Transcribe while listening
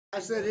I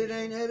said it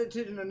ain't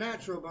edited in the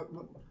natural, but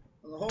when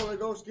the Holy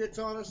Ghost gets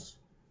on us,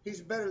 he's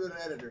better than an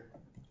editor.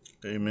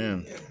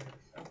 Amen.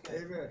 Okay.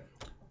 Amen.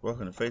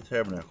 Welcome to Faith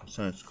Tabernacle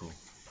Sunday School.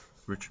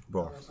 Richard I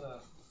Ball. was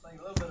thinking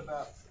a little bit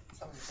about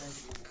some of the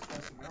things we were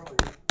discussing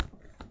earlier.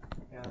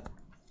 And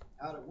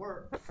out at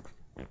work,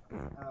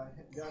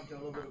 got into a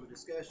little bit of a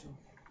discussion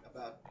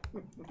about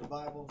the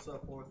Bible and so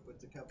forth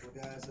with a couple of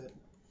guys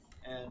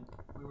and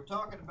we were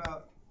talking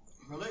about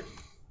religion,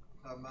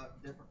 talking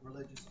about different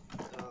religious,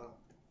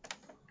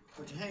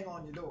 what you hang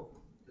on your door.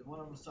 And one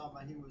of them was talking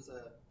about he was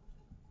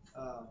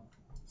a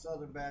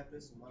Southern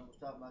Baptist, and one was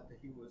talking about that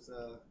he was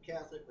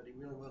Catholic, but he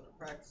really wasn't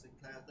a practicing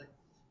Catholic.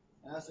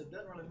 And I said, it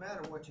doesn't really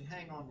matter what you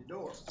hang on your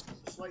door, as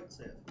the slate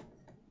says.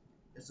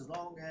 It's as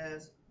long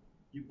as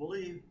you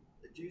believe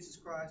that Jesus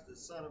Christ is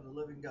the Son of the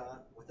living God.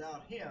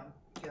 Without him,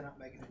 you cannot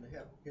make it into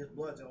heaven. His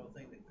blood's the only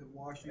thing that can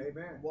wash you,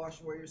 wash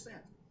away your sins.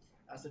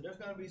 I said, there's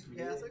going to be some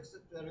Catholics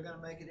that are going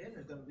to make it in.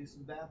 There's going to be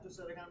some Baptists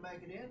that are going to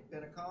make it in,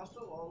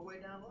 Pentecostal, all the way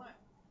down the line.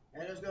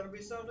 And there's going to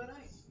be some that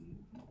ain't.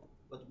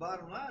 But the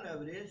bottom line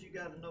of it is you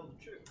got to know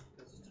the truth,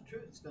 because it's the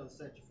truth that's going to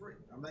set you free,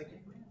 or make you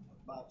free, what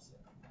the Bible said.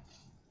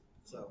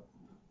 So,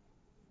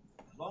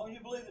 as long as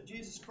you believe that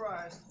Jesus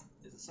Christ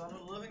is the Son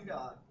of the living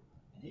God,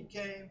 and he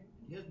came,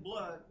 and his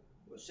blood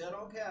was shed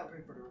on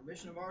Calvary for the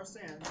remission of our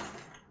sins,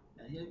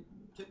 and he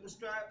took the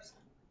stripes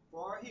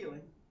for our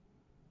healing,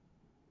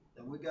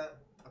 then we got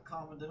a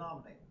common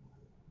denominator.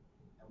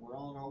 And we're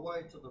on our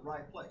way to the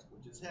right place,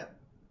 which is heaven.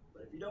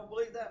 But if you don't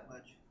believe that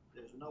much,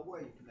 there's no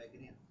way you can make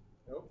it in.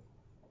 Nope.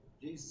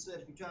 Jesus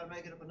said if you try to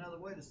make it up another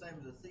way, the same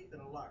as a thief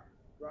and a liar.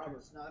 Robert.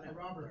 It's not in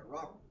Robert.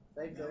 Robert.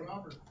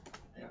 Robert.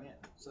 Amen.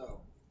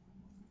 So,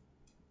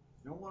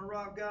 you don't want to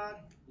rob God,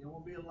 you don't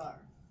want to be a liar.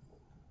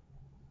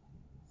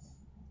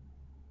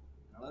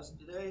 Our lesson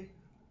today,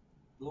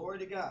 glory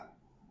to God.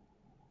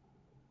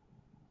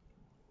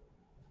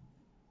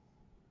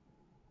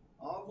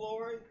 All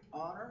glory,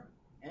 honor,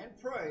 and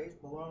praise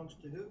belongs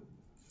to who?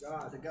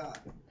 God. To God.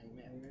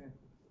 Amen. Amen.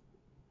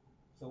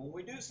 So when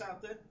we do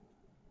something,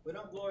 we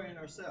don't glory in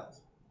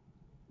ourselves.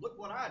 Look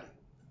what I did.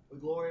 We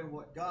glory in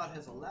what God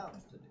has allowed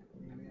us to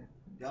do. Amen.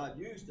 God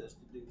used us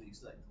to do these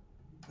things.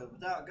 Because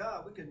without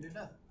God, we couldn't do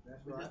nothing.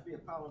 We'd just be a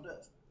pile of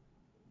dust.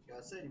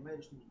 God said he made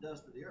us from the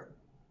dust of the earth.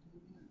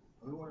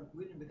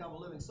 We didn't become a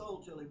living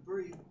soul till he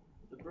breathed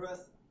the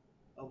breath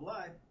of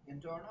life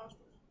into our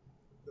nostrils.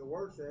 The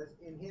word says,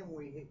 in him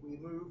we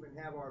move and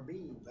have our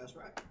being. That's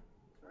right.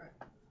 That's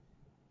right.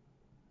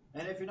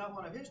 And if you're not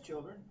one of his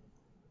children,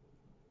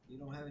 you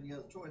don't have any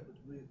other choice but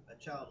to be a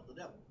child of the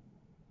devil.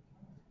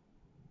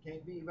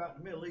 Can't be right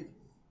in the middle either.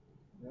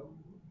 Nope.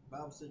 The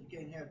Bible said you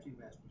can't have two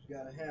masters. You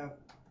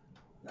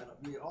gotta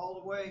be all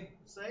the way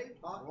saved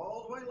or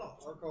all the way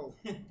lost. Or cold.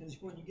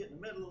 Because when you get in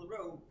the middle of the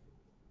road,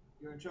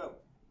 you're in trouble.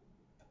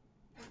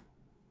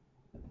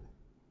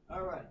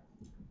 All right.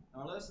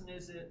 Our lesson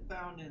is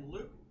found in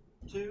Luke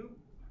 2.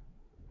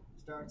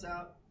 Starts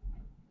out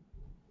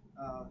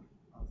on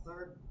the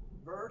 3rd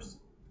verse.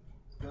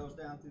 Goes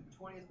down through the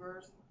 20th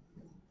verse.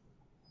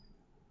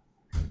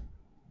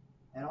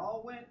 And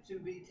all went to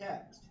be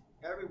taxed,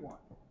 everyone,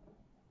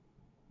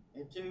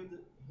 into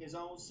his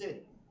own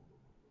city.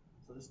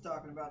 So this is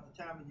talking about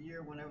the time of the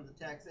year whenever the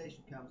taxation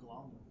comes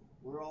along.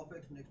 We're all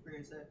fixing to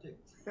experience that too.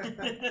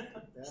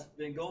 It's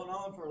been going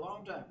on for a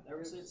long time,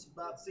 ever since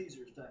about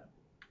Caesar's time.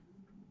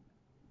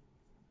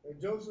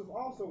 And Joseph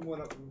also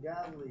went up from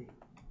Galilee,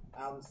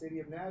 out of the city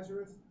of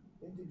Nazareth,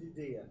 into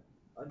Judea,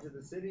 unto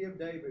the city of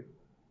David,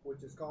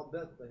 which is called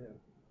Bethlehem,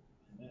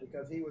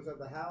 because he was of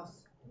the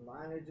house and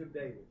lineage of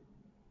David.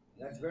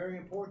 That's very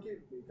important,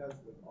 because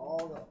with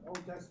all the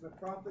Old Testament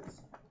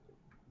prophets,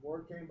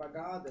 word came by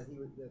God that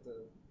that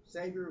the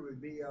Savior would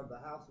be of the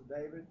house of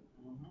David,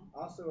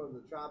 also of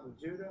the tribe of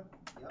Judah.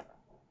 Yep.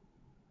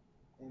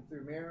 And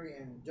through Mary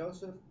and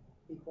Joseph,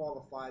 he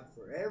qualified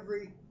for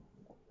every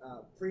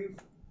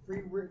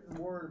pre-written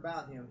word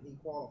about him. He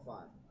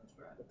qualified. That's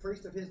right. The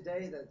priest of his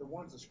day, the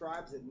ones, the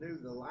scribes that knew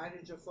the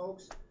lineage of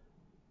folks,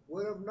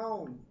 would have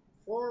known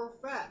for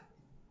a fact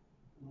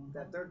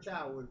that their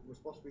child was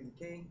supposed to be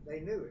the king.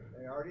 They knew it.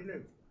 They already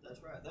knew.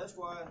 That's right. That's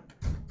why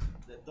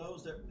that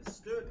those that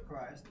withstood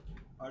Christ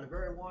are the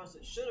very ones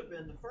that should have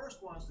been the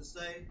first ones to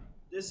say,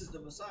 this is the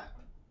Messiah.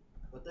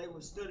 But they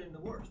withstood him the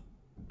worst.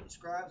 The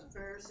scribes and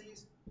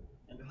Pharisees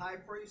and the high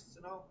priests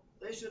and all,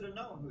 they should have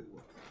known who he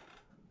was.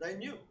 They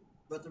knew.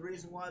 But the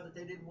reason why that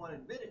they didn't want to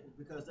admit it is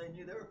because they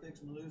knew they were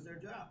fixing to lose their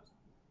jobs.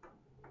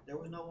 There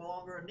was no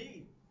longer a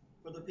need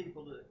for the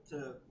people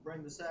to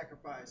bring the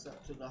sacrifice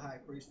up to the high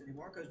priest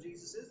anymore, because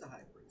Jesus is the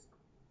high priest.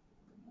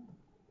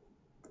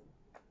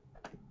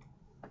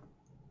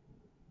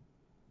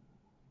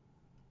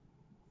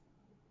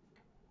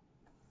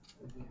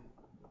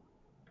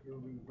 It will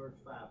be verse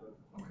 5 of it.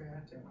 Okay, I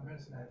take my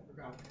medicine. I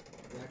forgot.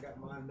 Yeah, I got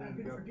mine. I've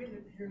been forgetting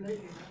it here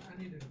lately.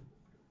 I need to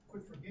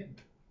quit forgetting.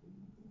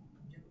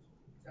 Get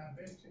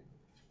diabetic.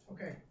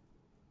 Okay.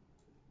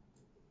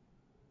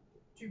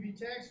 To be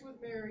taxed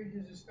with Mary,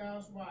 his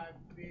espoused wife,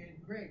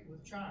 being great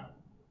with child.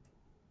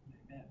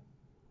 Amen.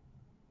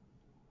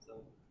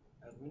 So,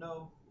 as we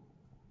know,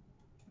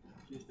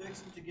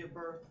 fixing to give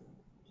birth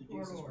to Our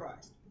Jesus Lord.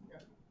 Christ.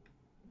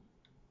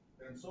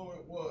 And so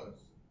it was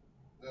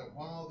that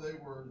while they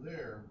were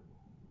there,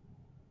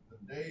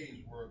 the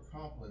days were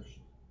accomplished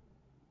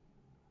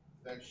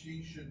that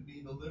she should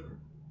be delivered.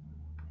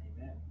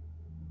 Amen.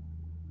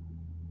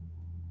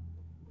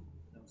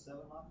 Number 7,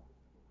 Mom?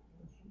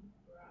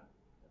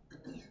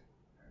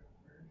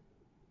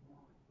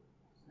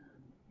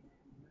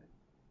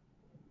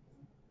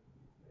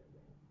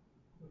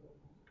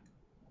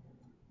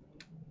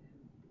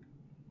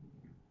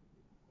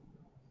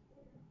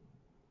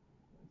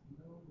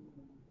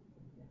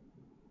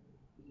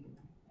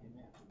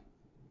 Amen.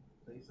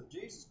 See, so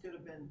Jesus could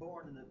have been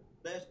born in the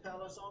best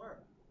palace on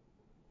earth,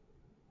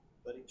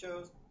 but he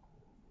chose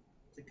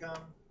to come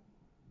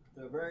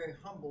to a very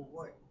humble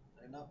way.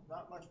 And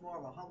not much more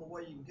of a humble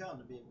way you can come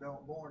to being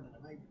born in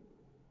a manger.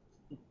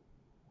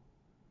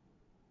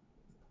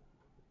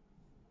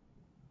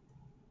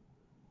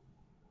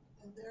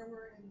 And there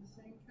were in the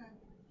same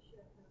country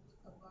shepherds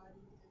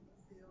abiding in the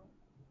field,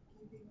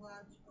 keeping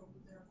watch over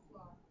their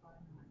flock by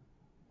night.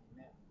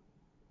 Amen.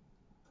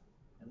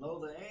 And lo,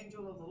 the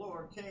angel of the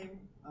Lord came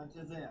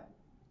unto them,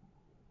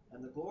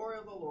 and the glory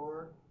of the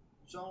Lord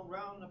shone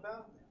round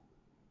about them,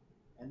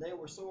 and they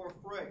were sore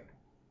afraid.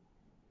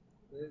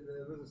 It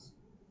was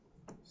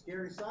a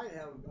scary sight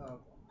how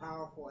a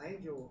powerful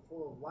angel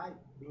full of light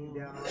being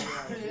down on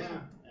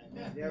them.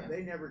 Amen.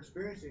 They never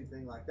experienced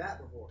anything like that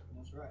before.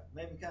 That's right.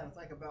 Made me kind of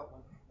think about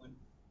when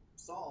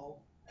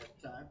Saul, at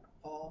the time,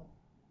 Paul,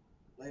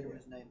 later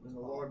his name was When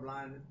the Paul, Lord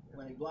blinded.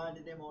 when he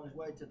blinded him on his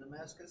way to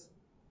Damascus,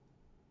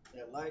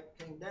 that light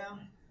came down,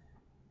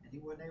 and he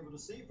wasn't able to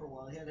see for a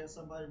while. He had to have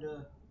somebody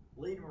to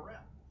lead him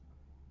around.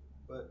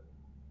 But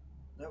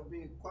that would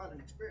be quite an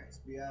experience,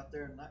 to be out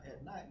there at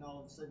night, and all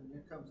of a sudden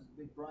here comes this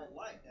big bright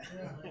light.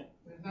 Yeah.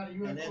 It's not a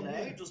UFO. And then the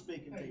either. angel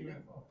speaking Not to a you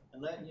UFO.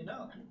 and letting you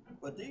know.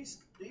 But these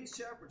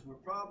shepherds were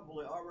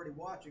probably already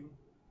watching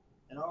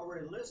and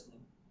already listening.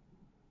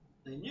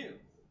 They knew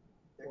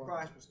that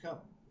Christ was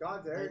coming.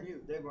 They knew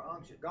they were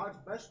unctioned. God's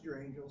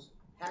messenger angels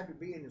had to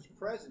be in His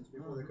presence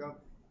before they come.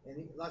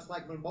 And that's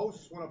like when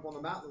Moses went up on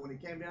the mountain. When he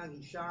came down,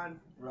 he shined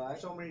Right.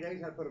 so many days.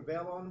 Had to put a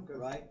veil on him.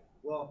 Right.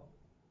 Well,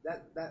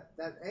 that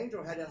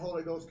angel had that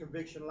Holy Ghost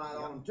conviction light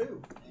on him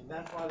too. And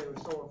that's why they were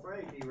so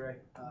afraid, D-Ray.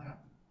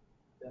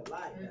 That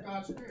light. It's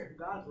God's spirit.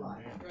 God's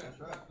light. That's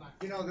right.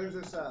 You know, there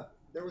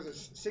was a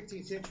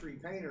 16th century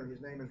painter.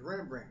 His name is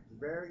Rembrandt. He's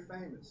very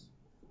famous.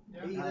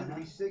 Yeah. He lived to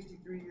be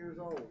 63 years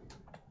old.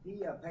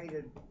 He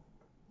painted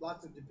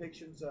lots of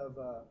depictions of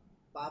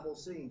Bible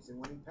scenes, and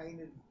when he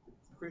painted the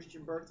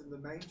Christian birth in the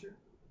manger,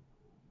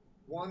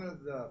 one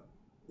of the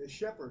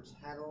shepherds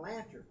had a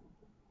lantern,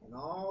 and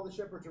all the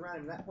shepherds around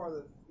him, that part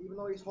of even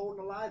though he's holding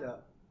the light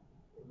up,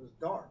 it was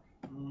dark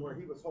where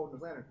he was holding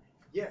his lantern.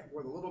 Yet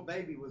where the little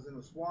baby was in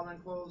the swaddling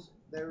clothes,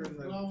 there in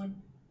the glowing.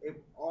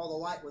 all the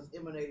light was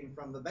emanating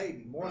from the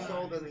baby, more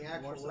so than the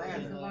actual He's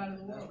lantern. the light of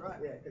the world. That's right.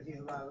 Yeah, because he's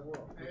the light of the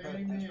world.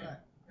 Amen. That's right.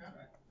 Yeah,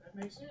 that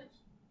makes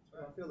sense.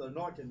 I feel the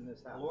anointing in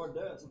this The house. Lord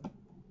does.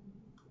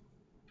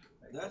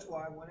 That's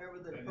why whenever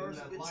the And in person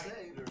that gets light,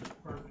 saved, there's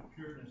perfect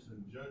pureness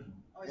and judgment.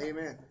 oh, yeah.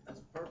 Amen.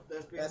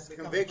 That's the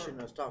conviction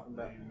I was talking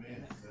about.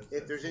 Amen.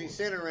 If there's any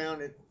sin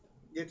around, it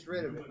gets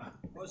rid of it.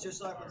 Well, it's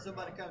just like when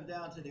somebody comes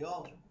down to the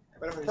altar.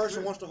 But if a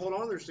person wants to hold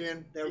on to their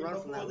sin, they'll Even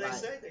run from that before they light.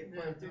 say they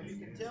pray through,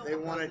 you can tell They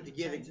because wanted there's to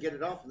a change in get it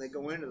their off, and they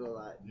go into the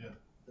light. Yeah.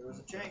 There was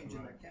a change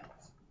in their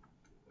counts.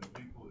 And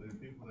people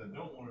that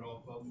don't want it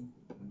off of them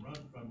and run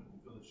from it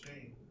and feel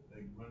ashamed,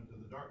 they run to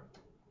the dark.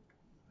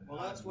 Well,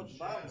 that's what the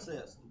Bible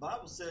says. The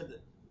Bible said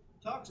that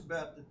talks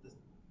about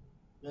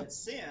that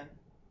sin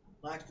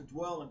likes to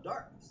dwell in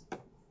darkness.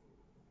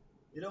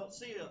 You don't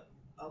see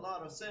a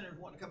lot of sinners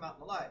wanting to come out in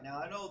the light.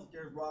 Now I know that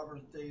there's robbers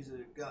and thieves that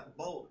have gotten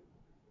bolder,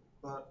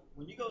 but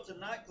when you go to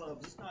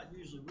nightclubs, it's not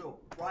usually real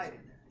bright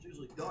in there. It's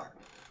usually dark.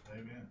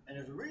 Amen. And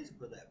there's a reason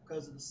for that,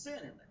 because of the sin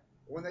in there.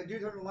 When they do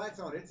turn the lights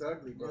on, it's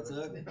ugly, brother. It's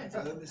ugly. It's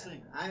an ugly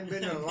scene. I ain't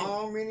been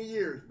there many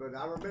years, but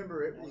I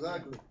remember it was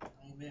Amen. ugly.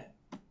 Amen.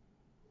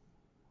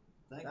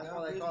 Thank That's God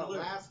why for they His call it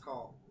deliverance. last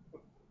call.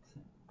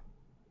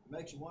 It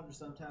makes you wonder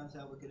sometimes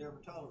how we could ever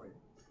tolerate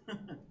it.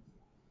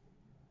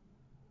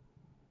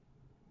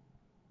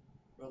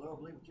 Brother, I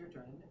believe it's your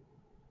turn, isn't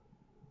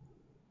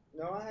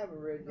it? No, I haven't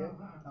read yet.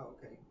 Oh,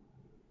 okay.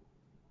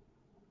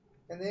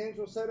 And the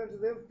angel said unto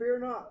them, Fear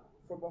not,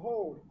 for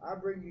behold, I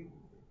bring you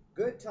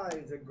good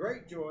tidings of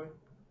great joy,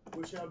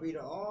 which shall be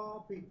to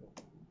all people.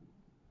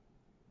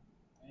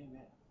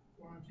 Amen.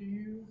 For unto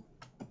you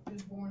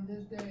is born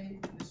this day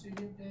in the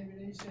city of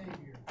David a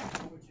Savior,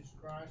 which is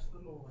Christ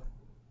the Lord.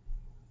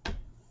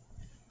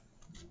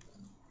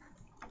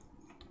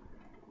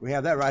 We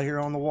have that right here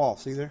on the wall.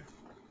 See there?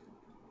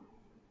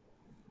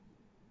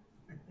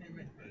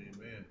 Amen.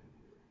 Amen.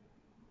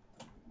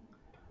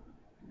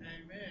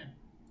 Amen.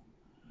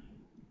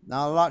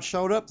 Not a lot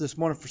showed up this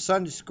morning for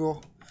Sunday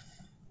school.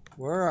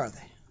 Where are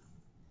they?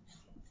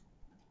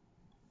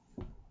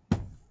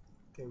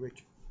 Okay,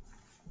 Richard.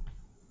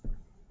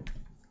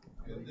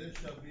 And this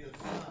shall be a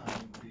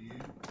sign to you.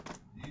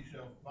 Ye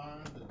shall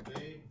find the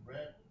babe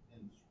wrapped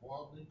in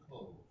swaddling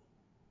clothes,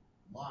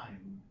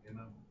 lying in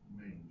a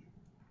manger.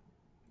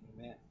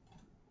 Amen. Amen.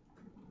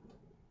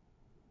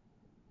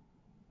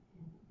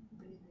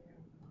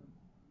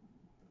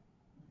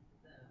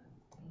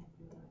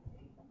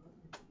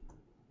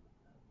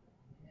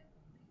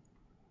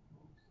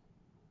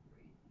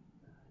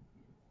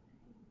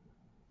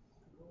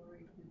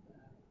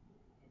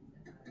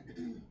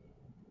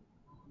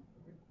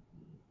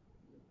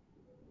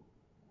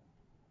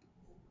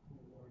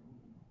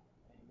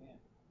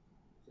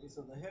 See,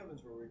 so the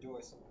heavens were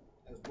rejoicing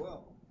as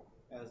well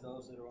as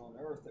those that are on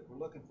earth that were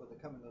looking for the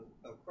coming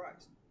of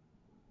Christ.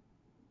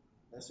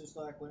 That's just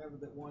like whenever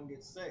that one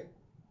gets saved,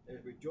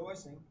 there's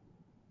rejoicing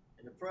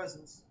in the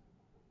presence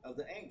of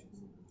the angels.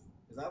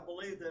 Because I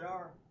believe that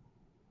our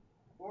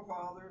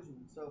forefathers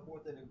and so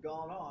forth that have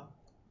gone on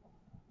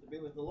to be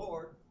with the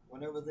Lord,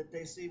 whenever that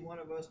they see one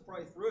of us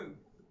pray through,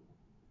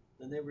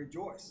 then they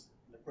rejoice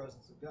in the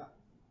presence of God.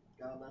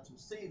 God lets them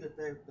see that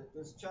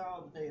this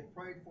child that they had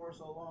prayed for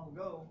so long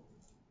ago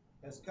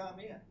has come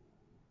in.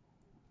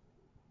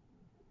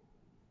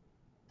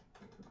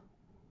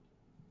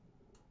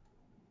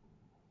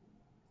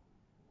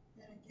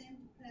 And it came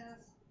to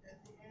pass, as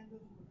the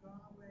angels were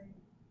gone away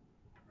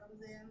from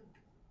them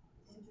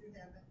into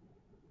heaven,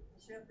 the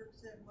shepherds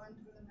said one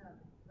to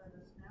another, Let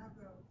us now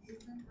go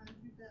even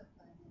unto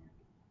Bethlehem,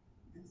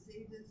 and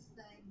see this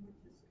thing which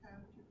is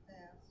come to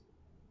pass,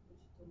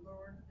 which the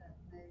Lord hath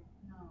made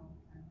known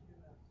unto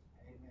us.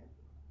 Amen.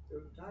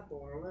 There's a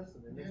typo on our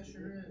lesson. Yeah,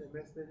 sure is. They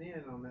missed an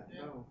N on that.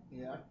 Yeah. No.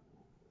 Yeah.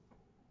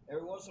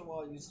 Every once in a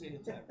while you see a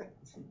typo.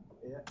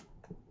 Yeah.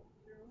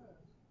 Sure was.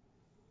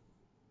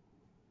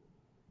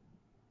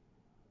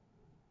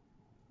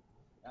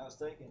 I was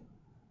thinking,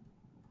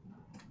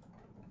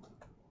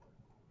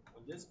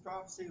 when this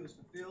prophecy was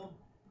fulfilled,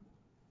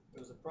 it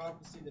was a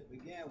prophecy that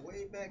began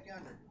way back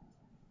yonder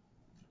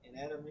in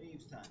Adam and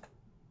Eve's time.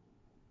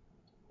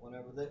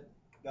 Whenever that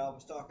God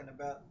was talking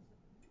about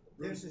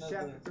the Genesis bruising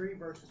of chapter 3,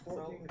 verses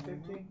 14 and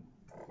 15.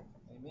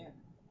 Amen.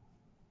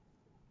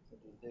 So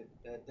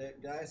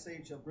that guy's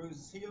seed shall bruise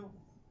his heel,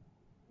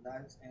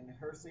 and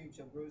her seed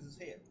shall bruise his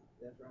head.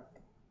 That's right.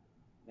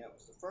 That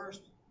was the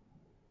first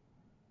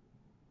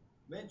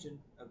mention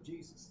of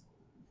Jesus.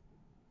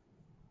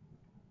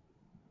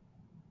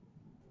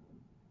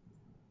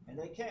 And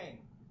they came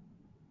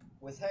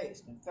with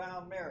haste and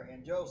found Mary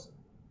and Joseph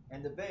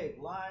and the babe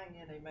lying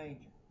in a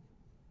manger.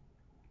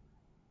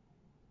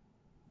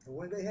 And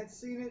when they had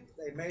seen it,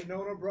 they made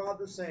known abroad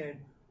the saying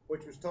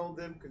which was told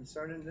them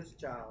concerning this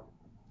child.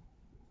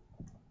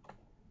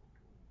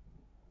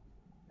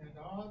 And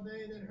all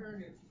they that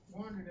heard it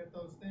wondered at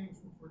those things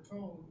which were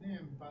told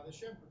them by the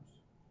shepherds.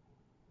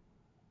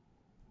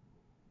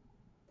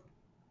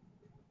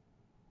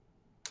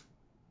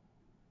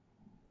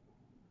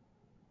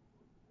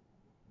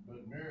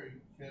 But Mary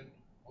kept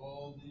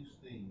all these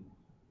things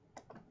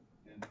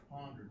and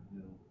pondered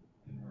them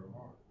in her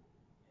heart.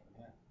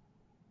 Amen.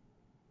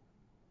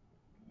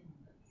 And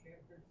the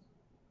shepherds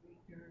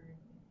returned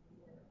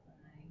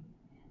glorifying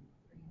and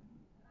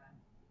praising God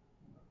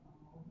for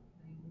all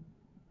things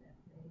that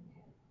they had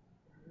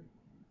heard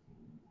and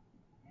seen,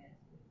 as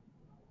it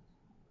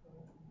was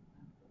told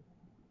unto them.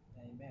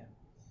 Amen.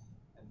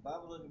 And the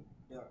Bible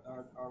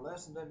doesn't, our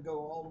lesson doesn't go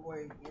all the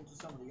way into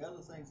some of the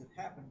other things that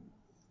happened,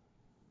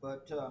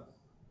 but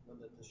when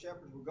the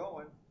shepherds were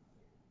going,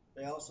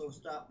 they also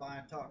stopped by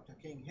and talked to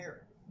King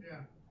Herod. Yeah.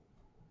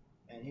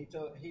 And he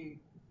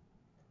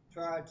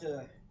tried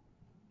to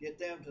get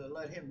them to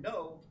let him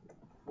know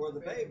where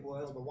the babe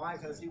was, Oh, the wise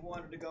because men. he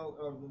wanted to go,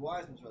 or the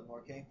wise men,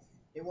 more came.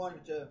 He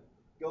wanted to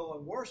go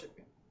and worship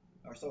him,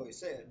 or so he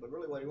said. But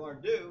really, what he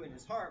wanted to do in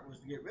his heart was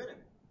to get rid of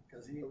him,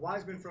 because he. The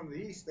wise men from the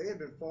east, they had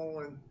been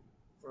following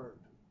for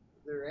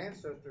their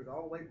ancestors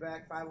all the way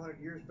back 500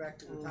 years back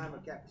to the time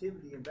of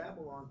captivity in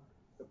Babylon.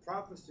 The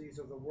prophecies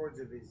of the words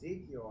of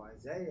Ezekiel,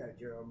 Isaiah,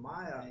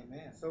 Jeremiah,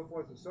 Amen. so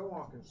forth and so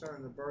on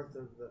concerning the birth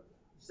of the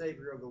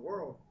Savior of the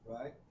world.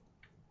 Right.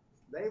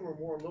 They were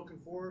more looking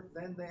for it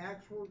than the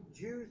actual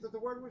Jews that the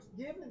word was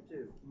given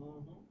to.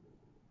 Mm-hmm.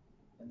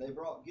 And they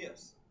brought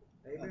gifts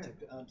Amen.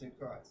 unto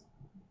Christ.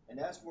 And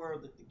that's where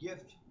the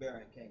gift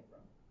bearing came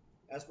from.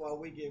 That's why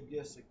we give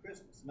gifts at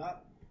Christmas.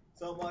 Not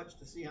so much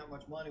to see how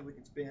much money we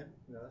can spend,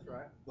 No, that's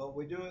right. but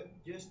we do it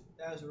just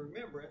as a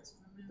remembrance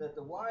that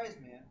the wise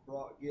men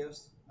brought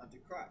gifts unto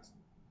Christ.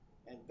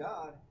 And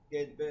God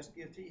gave the best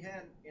gift he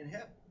had in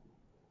heaven,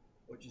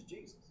 which is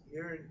Jesus.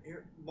 Here,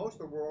 most of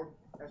the world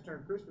has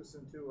turned Christmas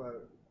into a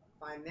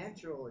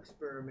financial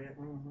experiment.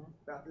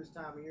 About this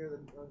time of year,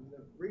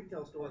 the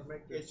retail stores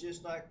make this. It's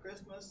just like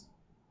Christmas,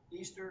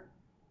 Easter,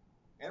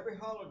 every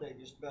holiday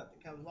just about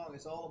that comes along.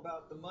 It's all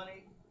about the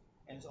money,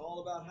 and it's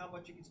all about how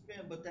much you can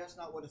spend, but that's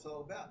not what it's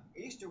all about.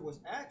 Easter was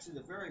actually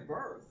the very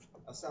birth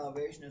of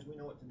salvation as we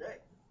know it today.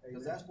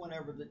 Because that's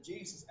whenever that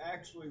Jesus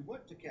actually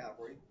went to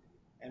Calvary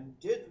and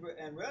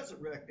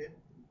resurrected,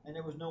 and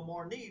there was no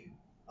more need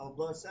of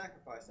blood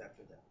sacrifice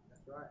after that.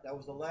 That's right. That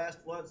was the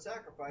last blood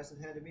sacrifice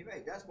that had to be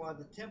made. That's why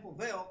the temple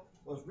veil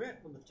was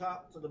rent from the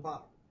top to the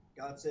bottom.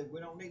 God said, we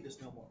don't need this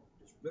no more.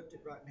 Just ripped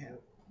it right in half.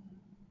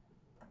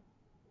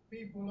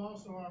 people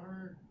also, I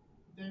heard,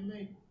 they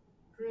make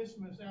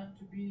Christmas out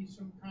to be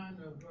some kind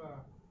of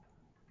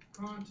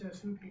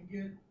contest, who can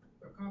get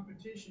a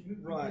competition, who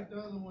can Right. get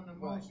the other one the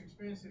Right. most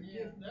expensive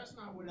gift. That's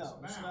not what it's No,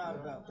 about. it's not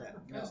about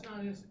that. No. That's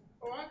not it.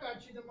 Oh, I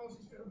got you the most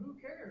expensive. Who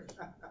cares?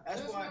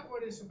 That's why. not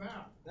what it's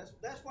about.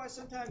 That's why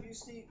sometimes you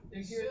see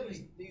It's hear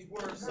silly. these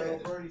words So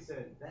said. Birdie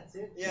said, that's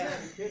it? Yeah.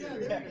 You're kidding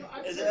me. there you go.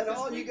 I Is said that this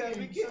all you gotta be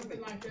weekend, kidding something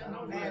me? like that. And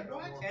I was I don't like, know.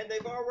 what? And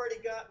they've already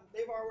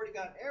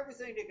got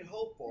everything they can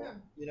hope for, Yeah.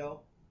 you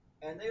know,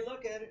 and they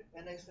look at it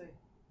and they say,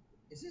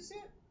 is this it?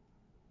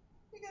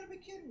 You gotta be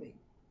kidding me.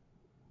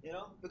 You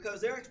know, because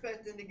they're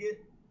expecting to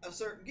get a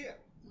certain gift.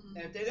 And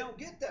if they don't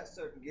get that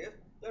certain gift,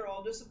 they're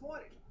all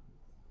disappointed.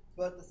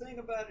 But the thing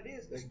about it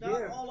is, it's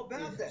not all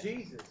about that.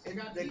 Jesus.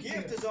 The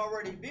gift has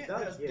already been,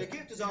 the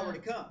gift has already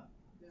come.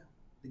 Yeah.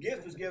 The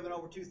gift was given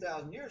over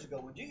 2,000 years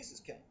ago when Jesus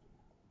came.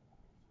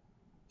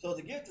 So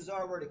the gift has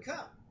already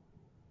come.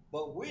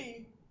 But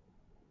we,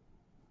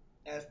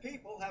 as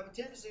people, have a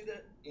tendency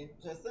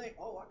to think,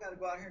 oh, I got to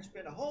go out here and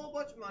spend a whole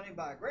bunch of money and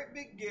buy a great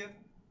big gift,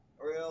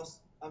 or else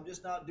I'm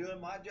just not doing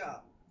my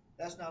job.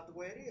 That's not the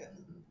way it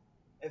is.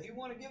 If you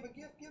want to give a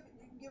gift, you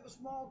can give a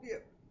small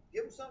gift.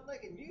 Give them something they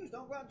can use.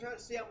 Don't go out and try to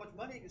see how much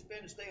money you can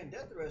spend and stay in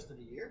debt the rest of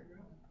the year.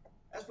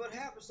 That's what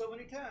happens so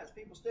many times.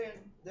 People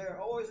they're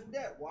always in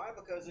debt. Why?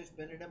 Because they're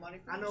spending their money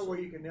for I know where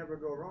you can never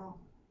go wrong.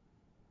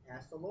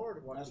 Ask the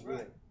Lord what That's to right.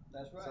 give.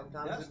 That's right.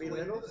 Sometimes That's it'll be the way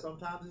to little, do it.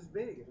 sometimes it's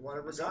big. It's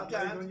whatever God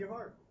Sometimes- lays on your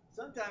heart.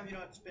 Sometimes you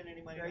don't have to spend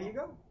any money. There at all. you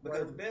go. Because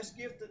Whatever. the best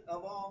gift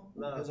of all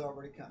Love. has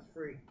already come. It's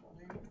free.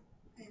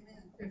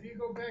 Amen. If you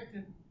go back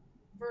to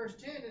verse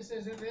 10, it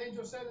says, and the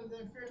angel said unto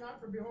them, fear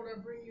not, for behold, I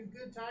bring you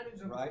good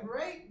tidings of Right.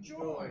 great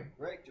joy.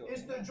 Great joy.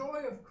 It's the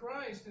joy of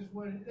Christ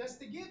that's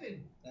the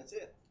giving. That's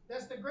it.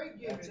 That's the great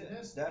giving. That's it.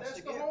 That's That's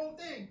the the gift. whole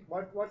thing.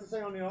 What's it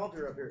say on the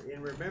altar up here? In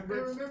In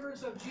remembrance.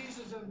 remembrance of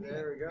Jesus of me.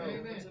 There we go. Amen.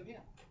 Remembrance of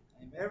him.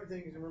 Amen.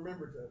 Everything is in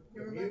remembrance of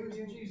In remembrance of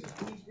communion, Jesus.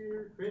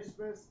 Easter,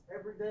 Christmas,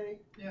 every day,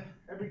 Yeah.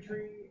 every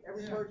tree,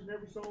 every Yeah. person,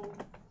 every soul.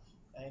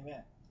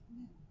 Amen.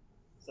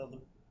 So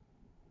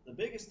the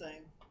biggest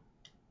thing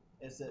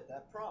is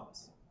that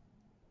promise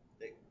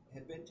that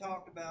had been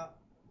talked about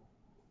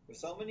for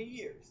so many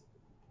years,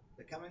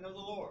 the coming of the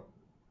Lord,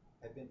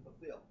 had been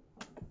fulfilled.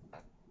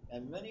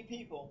 And many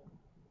people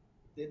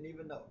didn't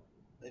even know.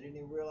 They didn't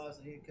even realize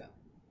that he had come.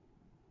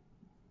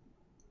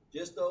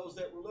 Just those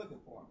that were looking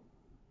for him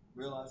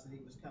realized that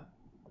he was coming.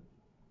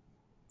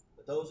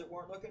 But those that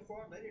weren't looking for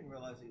him, they didn't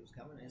realize he was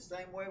coming. And the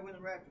same way when the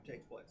rapture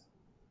takes place.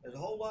 There's a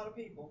whole lot of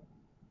people,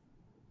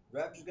 the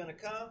rapture's going to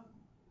come,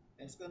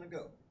 and it's going to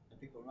go.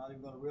 And people are not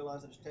even going to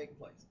realize that it's taking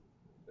place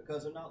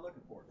because they're not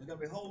looking for it. There's going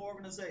to be whole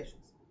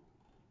organizations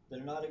that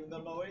are not even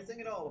going to know anything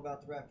at all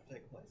about the rapture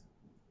taking place.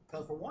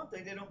 Because for one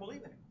thing, they don't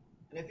believe in it.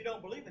 And if you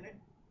don't believe in it,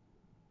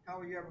 how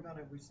are you ever going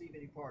to receive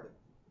any part of it?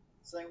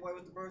 Same way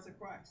with the birth of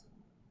Christ.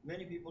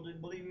 Many people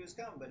didn't believe he was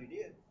coming, but he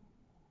did.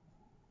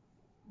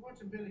 I'm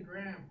watching Billy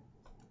Graham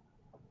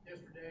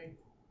yesterday,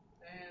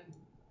 and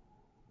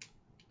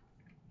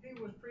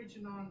he was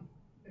preaching on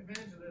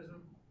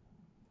evangelism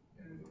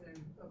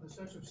and of the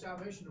subject of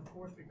salvation, of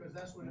course, because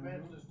that's what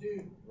evangelists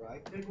do.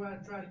 Right. They go out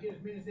and try to get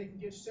as many as they can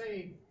get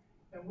saved.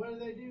 And what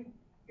do?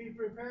 He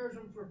prepares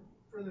them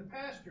for the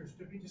pastors,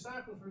 to be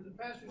disciples for the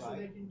pastors, so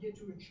they can get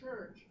to a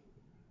church.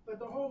 But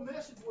the whole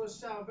message was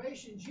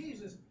salvation,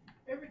 Jesus.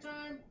 Every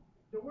time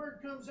the word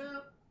comes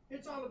out,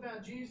 it's all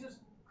about Jesus.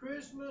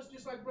 Christmas,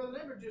 just like Brother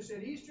Lambert just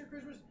said, Easter,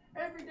 Christmas,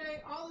 every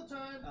day, all the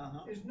time,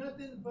 is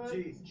nothing but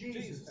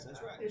Jesus.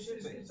 That's right.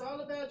 It's all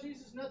about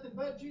Jesus, nothing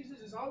but Jesus.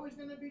 It's always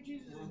going to be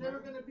Jesus. It's never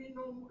going to be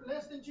no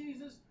less than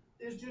Jesus.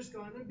 It's just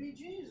going to be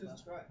Jesus.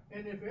 That's right.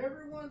 And if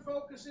everyone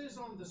focuses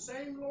on the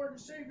same Lord and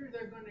Savior,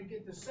 they're going to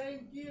get the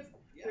same gift.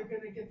 Yeah. They're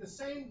going to get the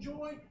same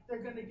joy. They're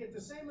going to get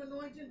the same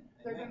anointing.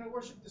 They're going to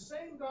worship the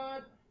same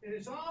God. And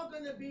it's all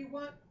going to be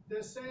what?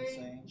 The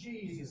same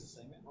Jesus.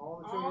 Amen. All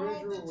the children of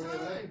Israel, when they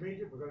time. left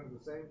Egypt, were going to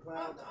the same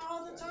cloud.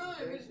 All the time.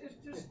 It's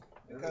just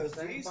Because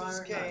Jesus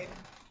came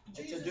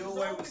Jesus to do is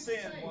away always with the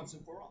sin same. once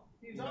and for all.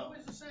 He's You know?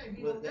 always the same.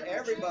 He will But never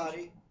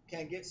everybody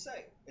can get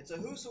saved. It's a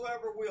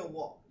whosoever will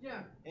walk. change.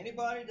 Yeah.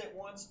 Anybody that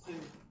wants to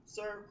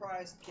serve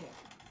Christ can.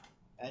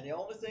 And the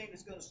only thing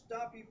that's going to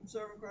stop you from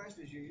serving Christ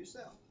is you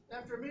yourself.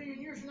 After 1,000,000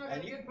 years, you're not going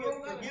And to you get can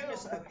paroled get out of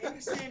forgiveness hell. of any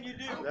sin you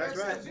do. I don't That's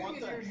care if right. it's One 1,000,000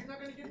 thing. years, you're not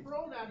going to get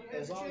paroled out. You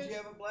have As a long as chance. you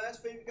haven't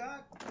blasphemed God,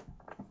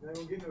 They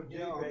don't get no you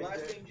know, or jig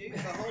blasphemed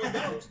Jesus, the Holy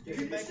Ghost, you Can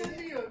can you make send it.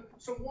 me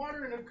some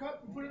water in a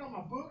cup and put it on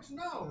my books?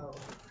 No. No.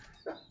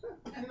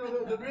 You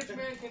know, the rich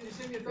man, can you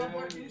send me a drop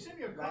water? Can you send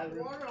me a cup of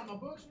water on my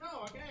books?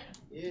 No, I can't.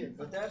 Yeah.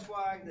 But that's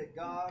why that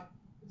God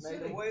It's made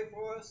silly. a way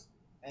for us,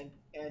 and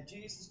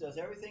Jesus does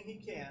everything he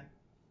can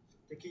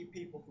to keep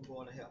people from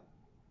going to hell.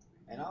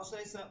 And I'll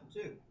say something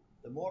too.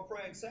 The more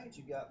praying saints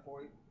you got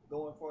going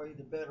for you,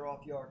 the better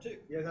off you are too.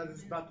 Yes, I was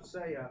just about to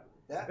say,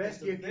 the That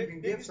best is the gift you can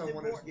give biggest someone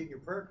is important- get in your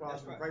prayer closet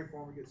That's and right. pray for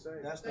them and get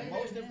saved. That's the Amen.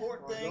 most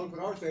important Or thing those with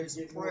our faith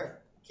get is more.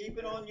 prayer. Keep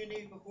it on your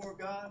knees before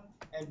God,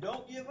 and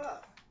don't give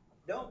up.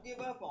 Don't give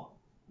up on them.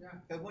 Yeah.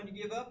 Because when you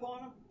give up on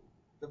them,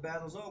 the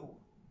battle's over.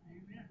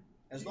 Amen.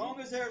 As long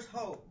as there's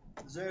hope,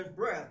 there's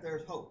breath,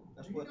 there's hope.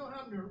 That's Do you what. know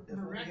how That's what we have to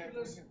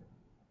miraculous remember.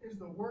 is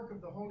the work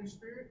of the Holy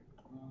Spirit?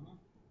 Mhm.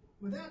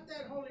 Without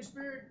that Holy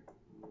Spirit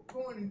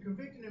going and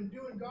convicting them,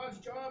 doing God's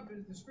job,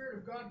 is the Spirit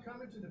of God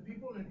coming to the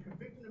people and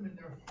convicting them in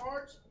their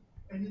hearts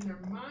and in their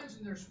minds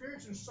and their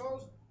spirits and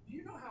souls. Do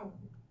you know how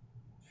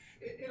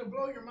it'll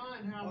blow your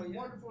mind how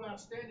wonderful,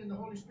 outstanding the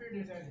Holy Spirit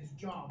is at his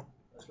job?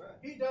 That's right.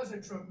 He does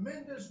a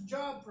tremendous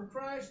job for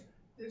Christ.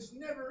 It's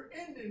never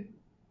ending.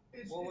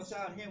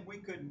 Without him, we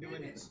couldn't do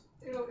anything.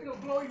 It'll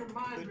blow your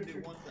mind, Couldn't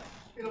Richard. do one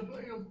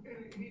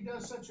thing. He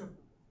does such a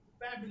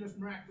fabulous,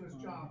 miraculous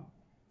job.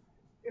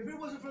 If it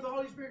wasn't for the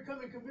Holy Spirit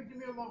coming and convicting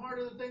me of my heart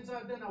of the things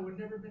I've done, I would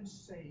never have been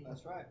saved.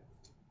 That's right.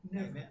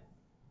 Never. Amen.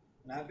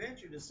 And I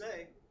venture to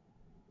say,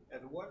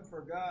 if it wasn't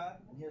for God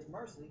and his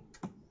mercy,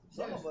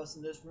 some of us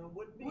in this room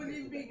wouldn't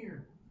even be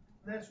here.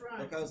 That's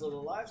right. Because of the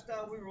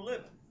lifestyle we were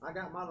living. I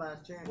got my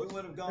last chance. We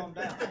would have gone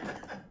down.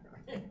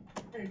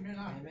 Amen.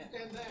 I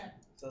understand that.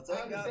 So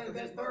thank God for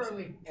his mercy.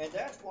 Thoroughly. And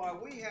that's why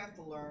we have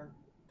to learn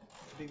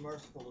to be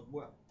merciful as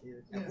well. Yes.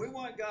 If we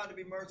want God to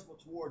be merciful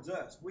towards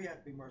us, we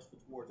have to be merciful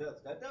towards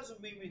others. That doesn't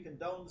mean we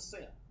condone the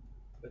sin.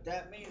 But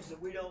that means that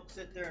we don't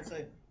sit there and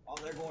say, oh,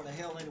 they're going to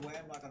hell anyway,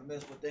 I'm not going to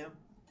mess with them.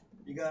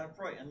 You got to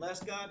pray.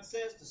 Unless God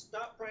says to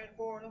stop praying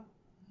for them,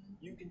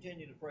 you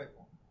continue to pray for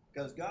them.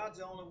 Because God's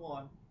the only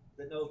one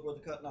that knows where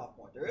the cutting off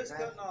point. There is a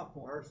cutting off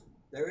point. Mercy.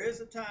 There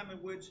is a time in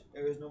which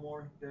there is no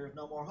more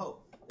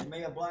hope. They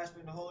may have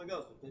blasphemed the Holy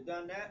Ghost. If they've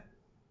done that,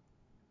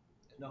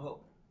 there's no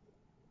hope.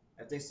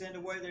 If they send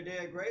away their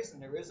day of grace,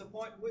 and there is a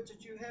point in which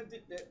that you have,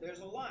 there's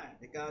a line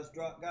that God's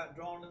got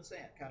drawn in the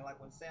sand. Kind of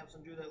like when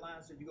Samson drew that line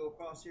and said, you go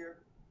across here,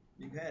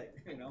 you've had it,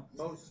 you know.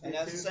 And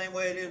that's the same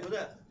way it is with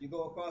us. You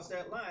go across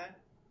that line,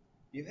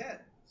 you've had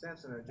it.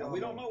 Samson and And we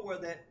don't know where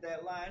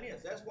that line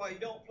is. That's why you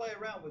don't play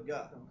around with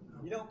God.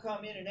 You don't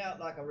come in and out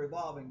like a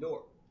revolving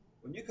door.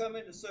 When you come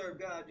in to serve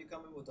God, you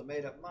come in with a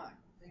made-up mind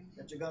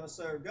that you're going to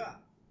serve God.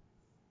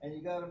 And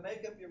you got to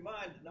make up your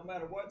mind that no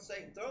matter what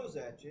Satan throws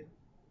at you,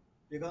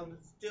 you're going to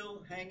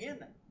still hang in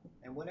there.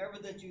 And whenever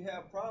that you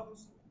have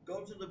problems, go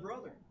to the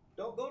brother.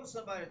 Don't go to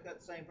somebody that's got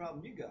the same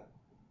problem you got.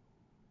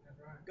 That's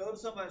right. Go to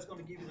somebody that's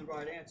going to give you the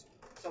right answer.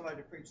 Somebody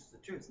that preaches the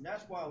truth. And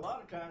that's why a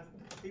lot of times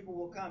people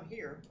will come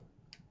here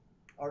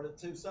or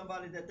to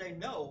somebody that they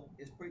know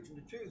is preaching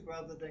the truth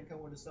rather than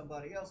coming to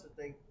somebody else that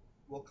they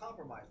will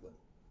compromise with.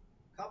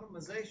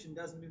 Compromisation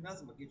doesn't do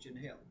nothing but get you in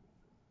hell.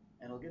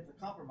 And it'll get the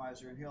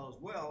compromiser in hell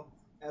as well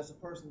as the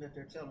person that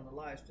they're telling the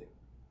lies to.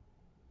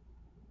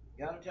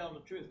 You got to tell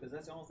them the truth because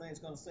that's the only thing that's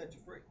going to set you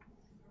free.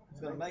 It's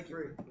going to make you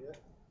free.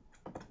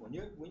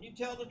 Yeah. When you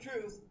tell the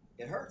truth,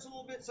 it hurts a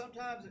little bit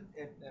sometimes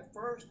at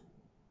first,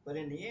 but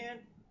in the end,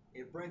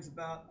 it brings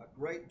about a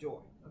great joy.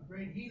 A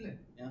great healing.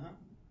 And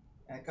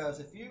because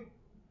if you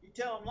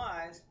tell them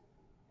lies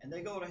and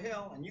they go to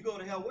hell and you go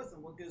to hell with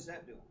them, what good is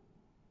that doing?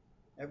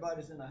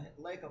 Everybody's in a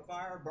lake of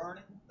fire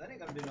burning. That ain't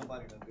going to do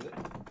nobody no good.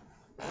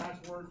 The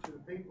last word to the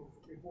people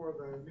before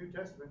the New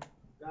Testament,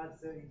 God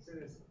said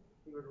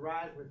he would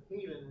rise with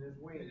healing in his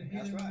wings.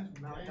 That's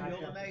right. Malachi Heal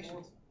the chapter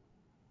nations.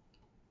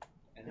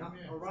 4. And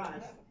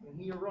arise, and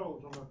he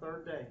arose on the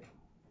third day.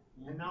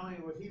 And not only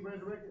was he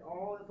resurrected,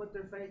 all that put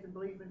their faith and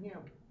belief in him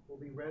will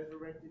be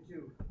resurrected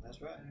too.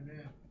 That's right.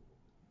 Amen.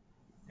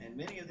 And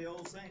many of the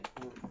old saints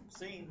were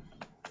seen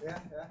Yeah.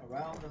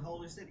 around the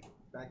holy city.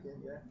 Back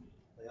in, yeah.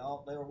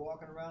 They were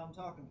walking around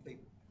talking to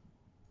people.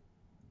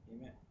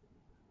 Amen.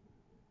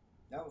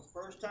 That was the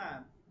first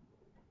time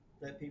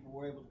that people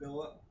were able to go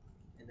up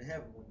into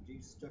heaven when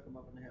Jesus took them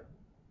up into heaven.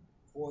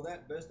 Before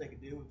that, the best they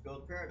could do was go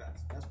to paradise.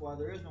 That's why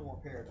there is no more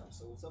paradise.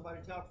 So when somebody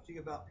talks to you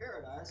about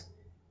paradise,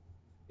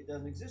 it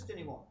doesn't exist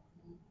anymore.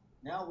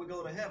 Now we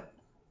go to heaven.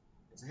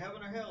 It's a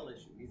heaven or hell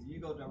issue. Either you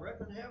go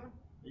directly to heaven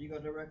or you go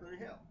directly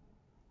to hell.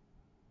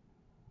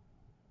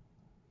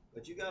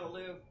 But you got to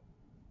live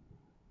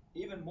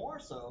even more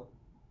so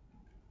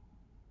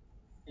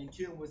in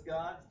tune with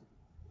God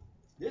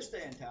this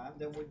day and time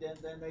than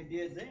they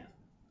did then.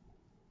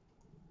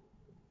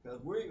 Because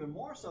we're even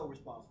more so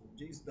responsible.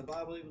 The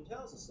Bible even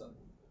tells us so.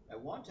 At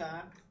one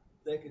time,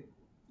 they could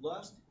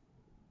lust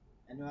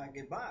and not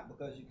get by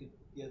because you could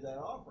give that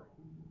offering.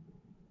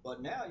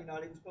 But now you're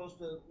not even supposed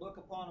to look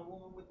upon a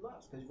woman with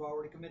lust because you've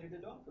already committed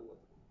adultery with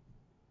her.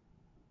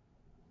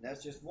 And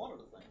that's just one of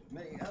the things.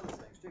 Many other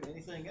things too.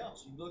 Anything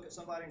else. You look at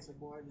somebody and say,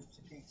 boy, I just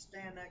can't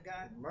stand that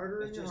guy.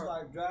 Murder It's just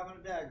like driving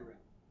a dagger in.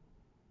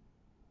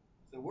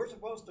 So we're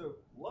supposed to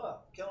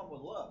kill them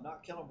with love,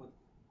 not kill them with,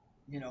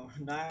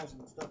 knives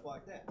and stuff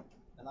like that.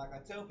 And like I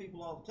tell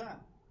people all the time,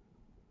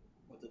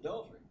 with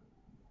adultery,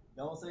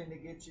 the only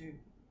thing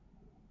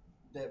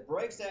that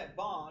breaks that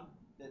bond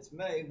that's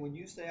made when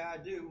you say I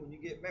do when you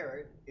get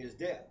married is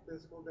death.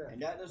 Physical death.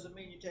 And that doesn't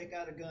mean you take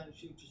out a gun and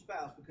shoot your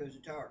spouse because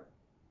you're tired of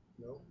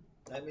it. Nope.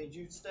 That means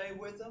you stay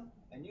with them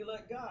and you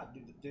let God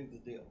do the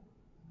deal.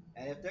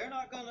 And if they're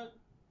not going to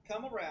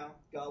come around,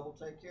 God will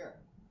take care of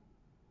it.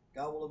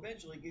 God will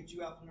eventually get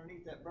you out from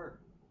underneath that burden.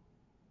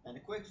 And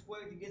the quickest way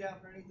to get out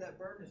from underneath that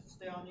burden is to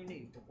stay on your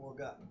knees before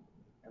God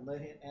and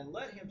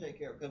let Him take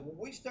care of it. Because when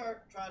we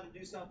start trying to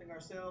do something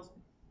ourselves,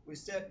 we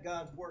set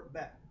God's work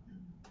back.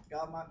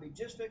 God might be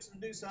just fixing to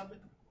do something,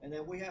 and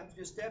then we have to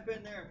just step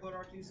in there and put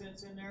our 2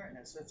 cents in there, and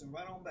that sets him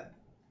right on back.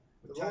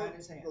 With The time Lord, in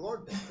his hand. the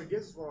Lord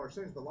forgives us for our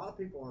sins, but a lot of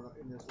people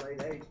in this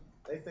late age,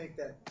 they think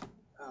that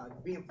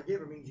being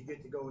forgiven means you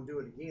get to go and do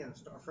it again,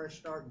 a fresh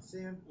start in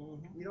sin.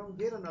 Mm-hmm. You don't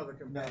get another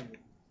companion.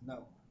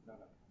 No.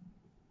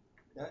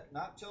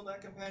 Not till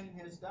that companion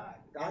has died.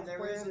 God's and there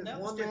plan is is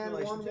another one man,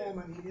 stipulation one too.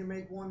 woman. He didn't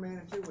make one man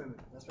and 2 women.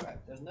 That's right.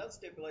 There's another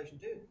stipulation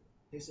too.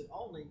 He said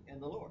only in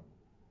the Lord.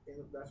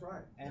 That's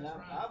right. And That's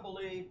right. I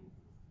believe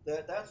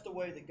that that's the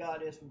way that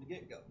God is from the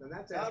get-go. And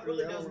that's God after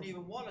really the other doesn't ones-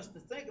 even want us to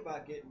think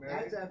about getting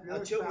married That's after the other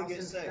until we get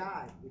spouses saved.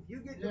 die. If you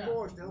get Yeah.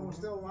 divorced and the other one's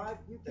still alive,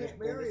 you can't Then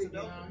marry it's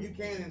again. adultery. You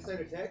can in the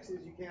state of Texas.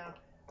 You can.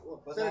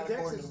 Well, But state not of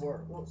according to Texas, the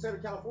word. well, state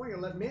of California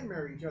let men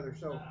marry each other.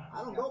 So Nah.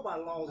 I don't go by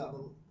the laws No. of the.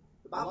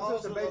 The The Bible laws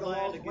says to of obey the the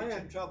land laws will of get you in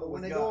land, trouble but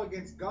when with they God. go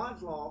against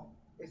God's law,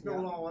 it's no Yeah.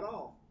 law at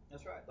all.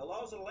 That's right. The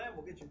laws of the land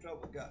will get you in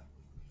trouble with God.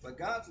 But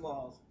God's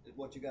laws is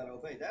what you got to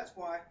obey. That's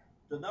why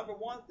the number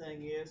one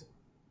thing is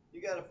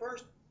you got to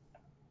first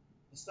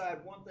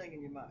decide one thing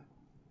in your mind.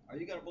 Are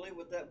you going to believe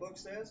what that book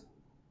says?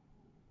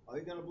 Are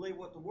you going to believe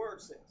what the Word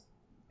says?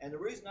 And the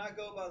reason I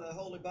go by the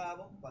Holy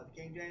Bible, by the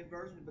King James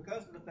Version, is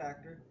because of the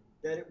factor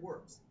that it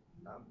works.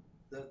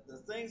 The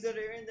things that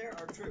are in there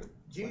are true.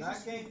 When I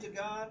came to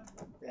God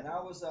and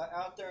I was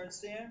out there in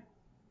sin,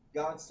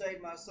 God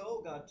saved my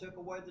soul. God took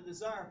away the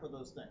desire for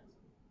those things.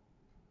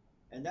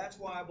 And that's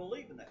why I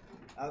believe in that.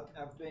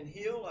 I've been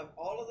healed.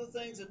 All of the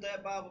things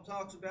that Bible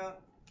talks about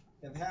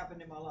have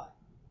happened in my life.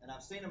 And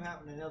I've seen them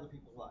happen in other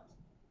people's lives.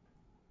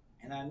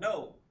 And I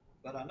know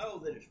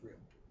that it's real.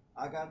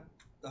 I got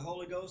the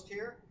Holy Ghost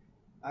here.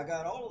 I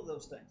got all of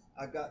those things.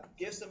 I've got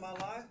gifts in my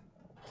life.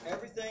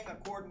 Everything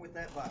according with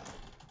that Bible.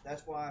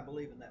 That's why I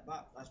believe in that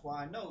Bible. That's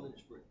why I know that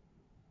it's real.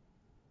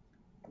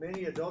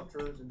 Many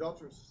adulterers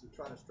that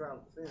try to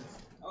straddle the fence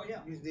Oh, yeah.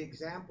 use the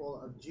example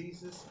of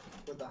Jesus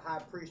with the high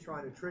priest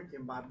trying to trick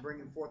him by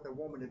bringing forth a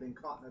woman that had been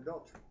caught in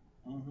adultery,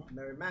 Mm-hmm.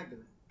 Mary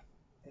Magdalene.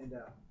 And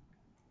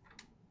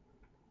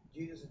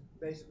Jesus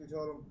basically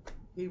told him,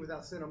 he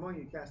without sin among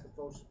you cast the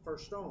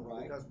first stone.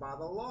 Right. Because by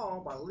the law,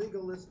 by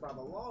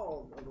the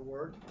law of the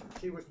word,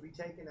 she was to be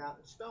taken out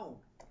and stoned.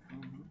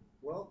 Mm-hmm.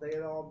 Well, they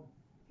had all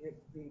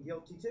been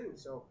guilty too,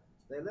 so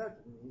they left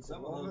him. He said,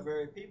 Some of those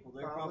very people,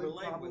 they're probably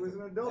laid probably with was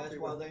her. an adultery That's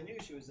why with they knew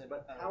she was in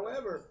But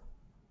however,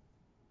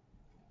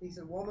 he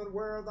said, woman,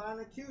 where are thine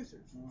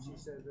accusers? Mhm. She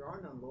said, there are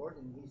none, Lord.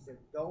 And he said,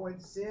 go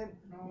and sin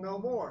No. no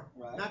more.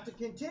 Right. Not to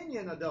continue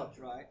in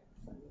adultery. Right.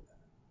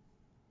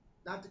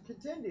 Not to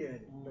continue in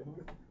it. Mhm.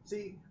 But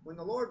see, when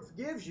the Lord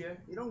forgives you,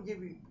 he don't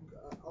give you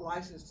a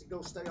license to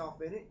go stay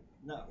off in it.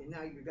 No. And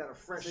now you've got a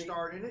fresh See,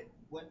 start in it.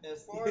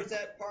 As far as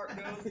that part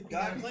goes,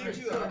 God cleans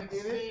you up,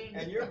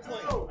 and you're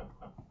clean.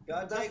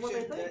 God That's takes what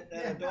you they think.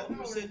 that Yeah. adultery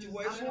No,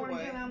 situation I'm born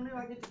away. again. I'm new.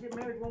 I get to get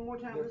married one more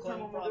time. You're This time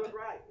clean I'm gonna from do it. it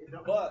right. It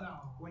don't- But No.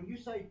 when you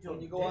say till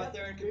when you go out death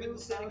there and commit do the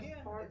sin us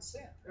again, part, it's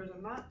sin. there's a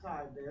knot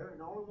tied there, and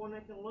the only one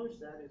that can loose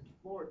that is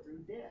the Lord through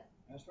death,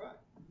 That's right.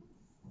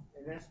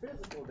 and that's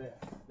physical death.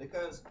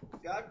 Because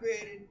God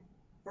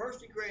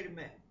first he created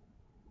man.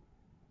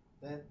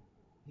 Then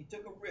he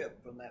took a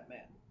rib from that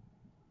man.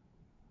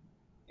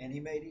 And he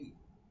made Eve.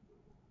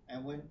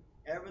 And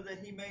whenever that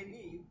he made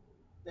Eve,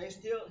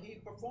 he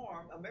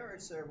performed a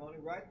marriage ceremony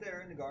right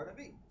there in the Garden of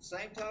Eden.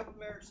 Same type of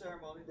marriage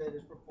ceremony that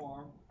is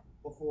performed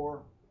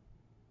before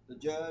the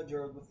judge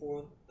or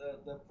before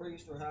the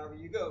priest or however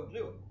you go to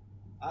do it.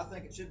 I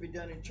think it should be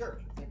done in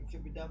church. I think it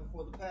should be done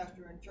before the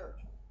pastor in church.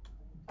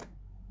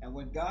 And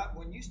when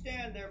you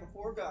stand there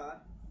before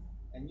God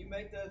and you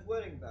make those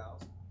wedding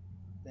vows,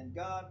 then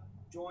God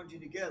joins you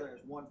together as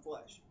one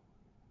flesh.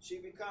 She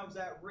becomes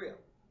that rib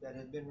that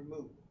has been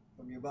removed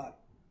from your body.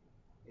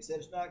 He said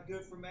it's not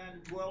good for man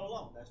to dwell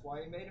alone. That's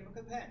why he made him a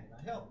companion,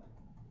 a helpmate.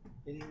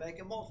 He didn't make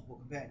him multiple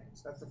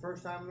companions. That's the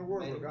first time in the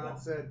Word Made where him God one.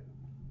 said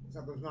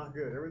something's not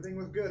good. Everything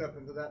was good up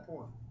until that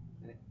point.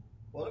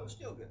 Well, it was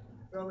still good.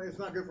 Well, it's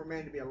not good for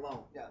man to be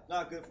alone. Yeah, it's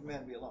not good for man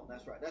to be alone.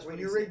 That's right. That's When what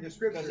you're he reading said. the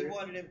scripture, Because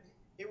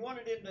he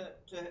wanted him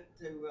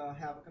to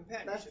have a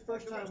companion. That's the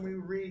first time we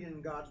read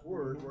in God's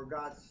Word where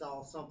God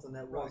saw something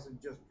that Right.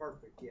 wasn't just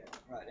perfect yet.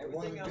 Right. It Everything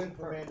wasn't else good was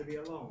for man perfect. to be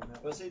alone. No.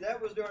 But see,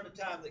 that was during the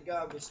time that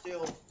God was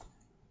still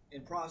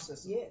in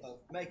process Yes. of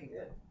making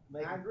Yes.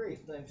 making I agree.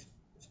 these things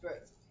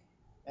straight.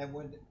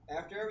 And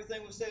after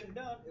everything was said and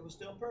done, it was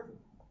still perfect.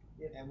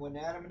 Yes. And when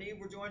Adam and Eve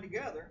were joined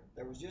together,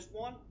 there was just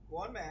one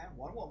man,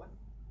 one woman,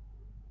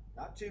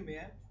 not two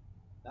men,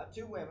 not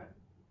two women,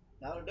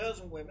 not a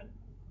dozen women,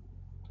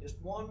 just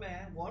one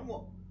man, one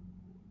woman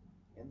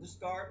in this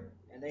garden,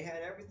 and they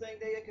had everything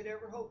they could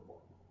ever hope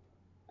for.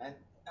 And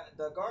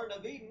the Garden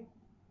of Eden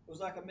was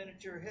like a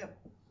miniature heaven.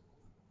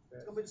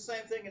 It's going to be the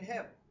same thing in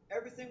heaven.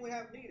 Everything we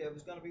have need of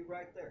is going to be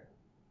right there.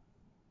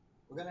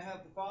 We're going to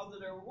have the Father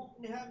there. We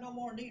won't have no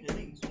more need of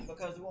these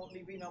because there won't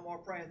be no more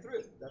praying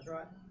through. That's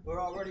right. We're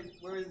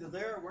either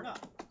there or we're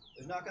not.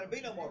 There's not going to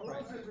be no more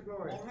praying. Sister We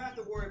Gloria. won't have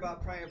to worry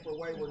about praying for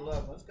wayward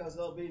loved ones because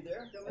they'll be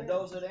there. And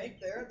those that ain't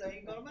there, they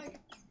ain't going to make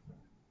it.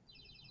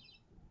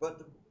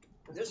 But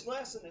this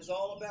lesson is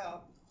all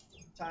about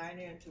tying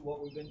into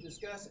what we've been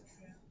discussing.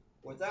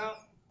 Without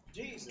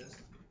Jesus,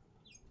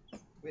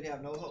 we'd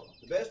have no hope.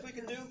 The best we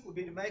can do would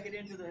be to make it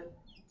into the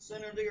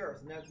center of the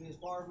earth, and that'd be as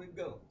far as we can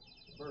go.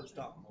 Birds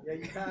talking. Yeah,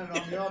 you counted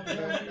on the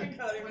altar. You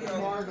cut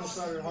him hard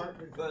on your heart.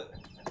 But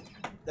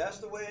that's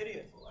the way it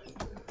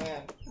is.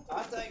 And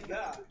I thank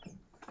God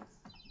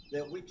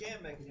that we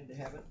can make it into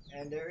heaven,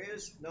 and there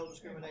is no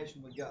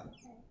discrimination with God.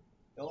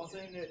 The only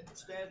thing that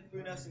stands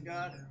between us and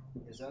God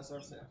is us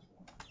ourselves.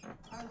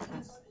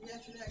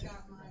 Yesterday I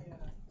got my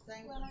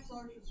thing from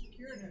Social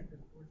Security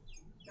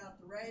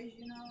about the raise,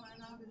 and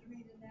I was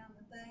reading down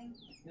the thing.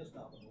 He'll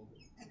stop a little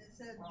bit. And it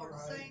said for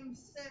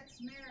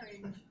same-sex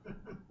marriage,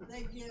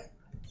 they get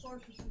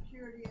Social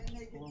Security and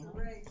they get the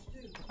raise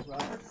too.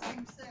 Right. For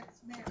same-sex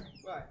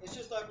marriage. Right. It's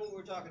just like what we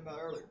were talking about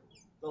earlier.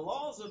 The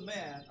laws of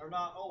man are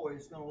not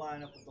always going to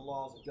line up with the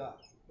laws of God,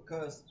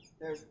 because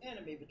there's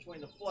enemy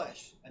between the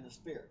flesh and the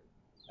spirit.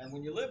 And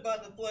when you live by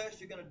the flesh,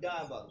 you're going to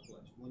die by the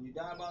flesh. When you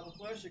die by the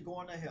flesh, you're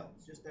going to hell.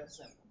 It's just that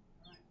simple.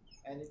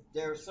 And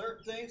there are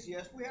certain things,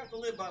 yes, we have to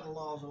live by the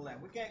laws of the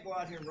land. We can't go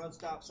out here and run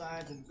stop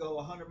signs and go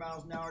 100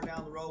 miles an hour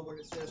down the road when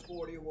it says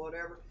 40 or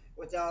whatever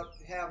without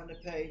having to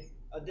pay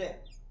a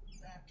debt.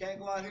 Can't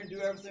go out here and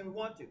do everything we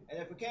want to. And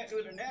if we can't do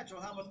it in the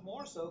natural, how much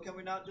more so can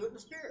we not do it in the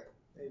spirit?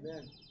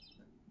 Amen.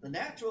 The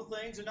natural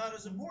things are not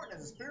as important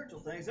as the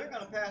spiritual things. They're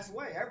going to pass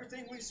away.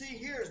 Everything we see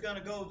here is going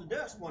to go to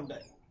dust one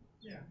day.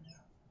 Yeah.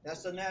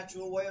 That's the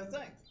natural way of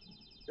things.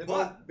 The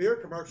But beer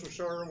commercial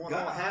show when all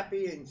God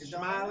happy and is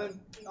smiling.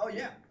 Oh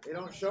yeah. They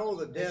don't show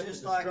the death and It's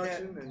just like that.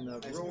 destruction and the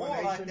It's ruination.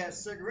 more like that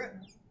cigarette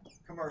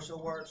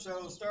commercial where it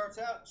starts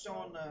out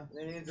showing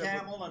the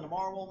camel and the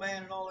Marlboro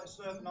Man and all that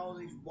stuff and all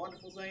these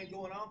wonderful things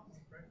going on.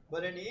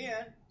 But in the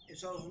end, it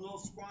shows a little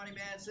scrawny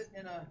man sitting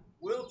in a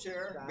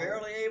wheelchair,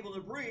 barely able to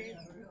breathe,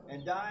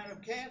 and dying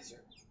of cancer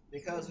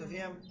because of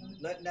him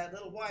letting that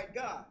little white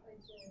guy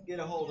get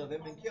a hold of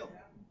him and kill him.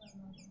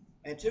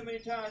 And too many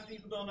times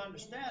people don't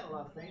understand a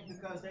lot of things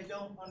because they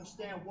don't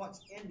understand what's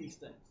in these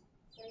things.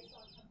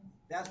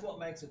 That's what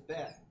makes it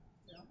bad.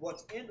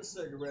 What's in the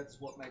cigarettes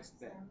is what makes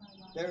it bad.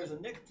 There is a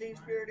nicotine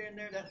spirit in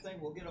there. That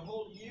thing will get a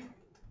hold of you,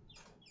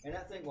 and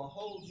that thing will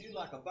hold you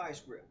like a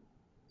vice grip.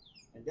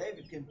 And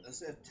David can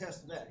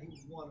attest to that. He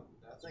was one.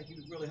 I think he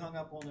was really hung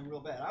up on them real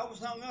bad. I was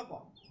hung up on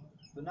them,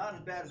 but not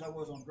as bad as I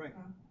was on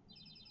drinking.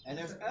 And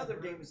there's other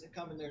demons that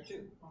come in there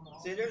too.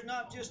 See, there's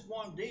not just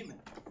one demon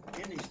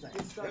in these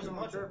things. There's a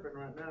bunch of them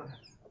right now.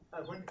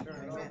 I went to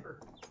turn it Amen.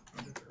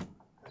 off.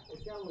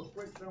 It's got a little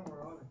switch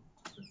somewhere on it.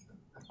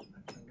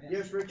 Amen.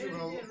 Yes, Richard. Hit it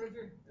again,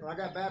 Richard. When I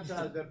got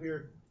baptized up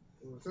here,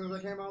 as soon as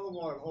I came out of the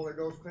water, the Holy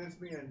Ghost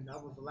cleansed me, and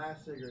that was the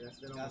last cigarette. That's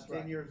been almost That's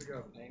right. 10 years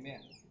ago.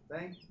 Amen.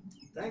 Thank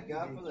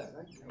God you, for Jesus. that.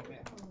 Thank you.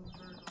 Amen.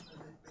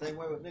 Same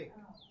way with me.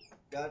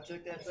 God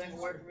took that thing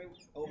away from me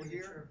over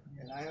here,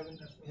 and I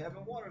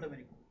haven't wanted him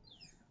anymore.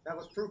 That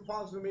was proof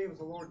positive to me it was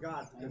the Lord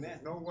God, because Amen.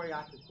 there's no way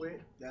I could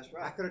quit. That's I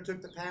right. could have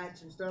took the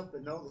patch and stuff,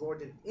 but no, the Lord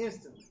did it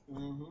instantly.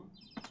 Mm-hmm.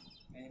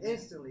 Amen.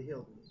 Instantly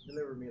healed me,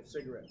 delivered me of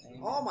cigarettes.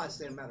 Amen. All my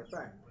sin, matter of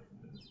fact.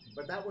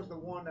 But that was the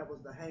one that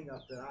was the hang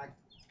up that I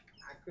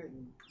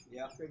couldn't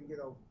get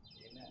over.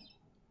 Amen.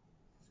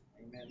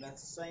 Amen.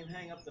 That's the same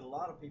hang up that a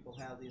lot of people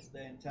have this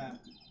day and time.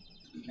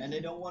 And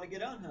they don't want to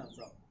get unhung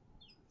from it.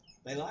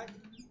 They like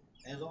it.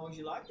 And as long as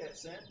you like that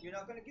sin, you're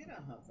not going to get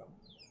unhung from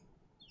it.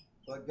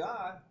 But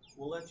God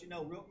will let you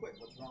know real quick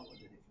what's wrong with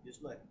it if you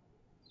just let him.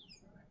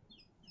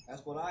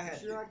 That's what I had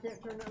to do. Sure I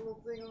can't turn that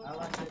little thing on? I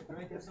like that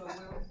drinking so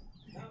well.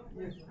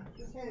 Yes,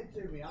 just hand it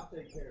to me, I'll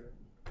take care of it.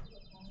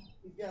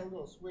 He's got a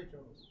little switch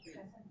on his feet.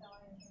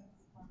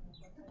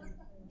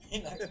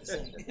 He likes to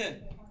sing.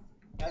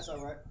 That's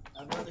all right.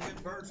 I'd rather hear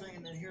the bird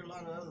singing than hear a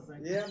lot of other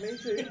things. Yeah, me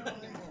too.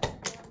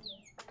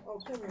 Oh,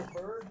 come here,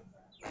 bird.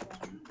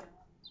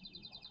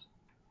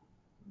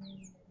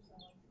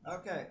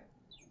 Okay.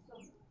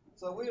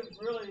 So we have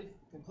really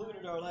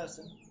concluded our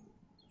lesson.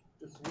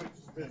 The switch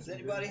is Does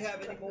anybody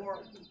have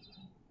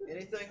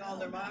anything on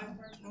their mind?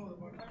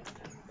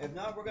 If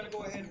not, we're going to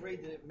go ahead and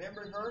read the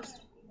memory verse.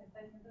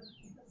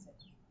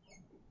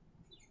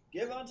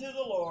 Give unto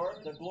the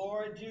Lord the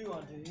glory due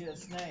unto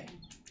his name.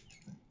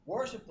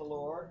 Worship the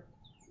Lord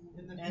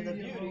and the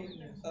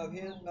beauty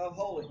of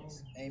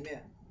holiness.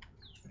 Amen.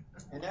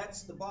 And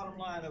that's the bottom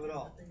line of it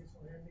all.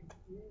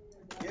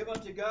 Give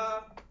unto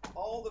God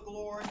all the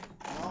glory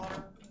and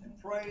honor and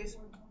praise,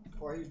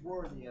 for he's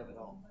worthy of it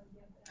all.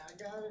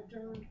 I got it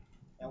turned.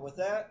 And with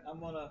that, I'm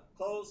going to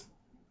close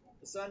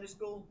the Sunday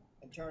school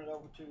and turn it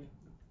over to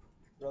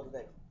Brother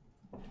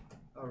David.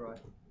 All right.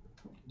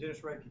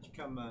 Dennis Ray, could you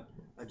come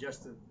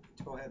adjust to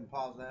go ahead and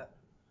pause that?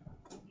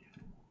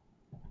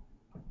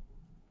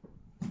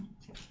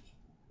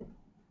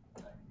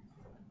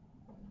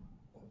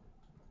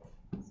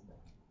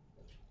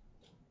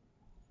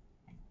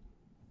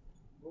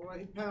 Boy,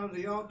 he pounded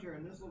the altar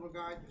and this little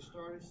guy just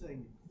started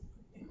singing.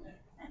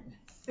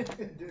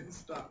 It didn't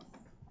stop.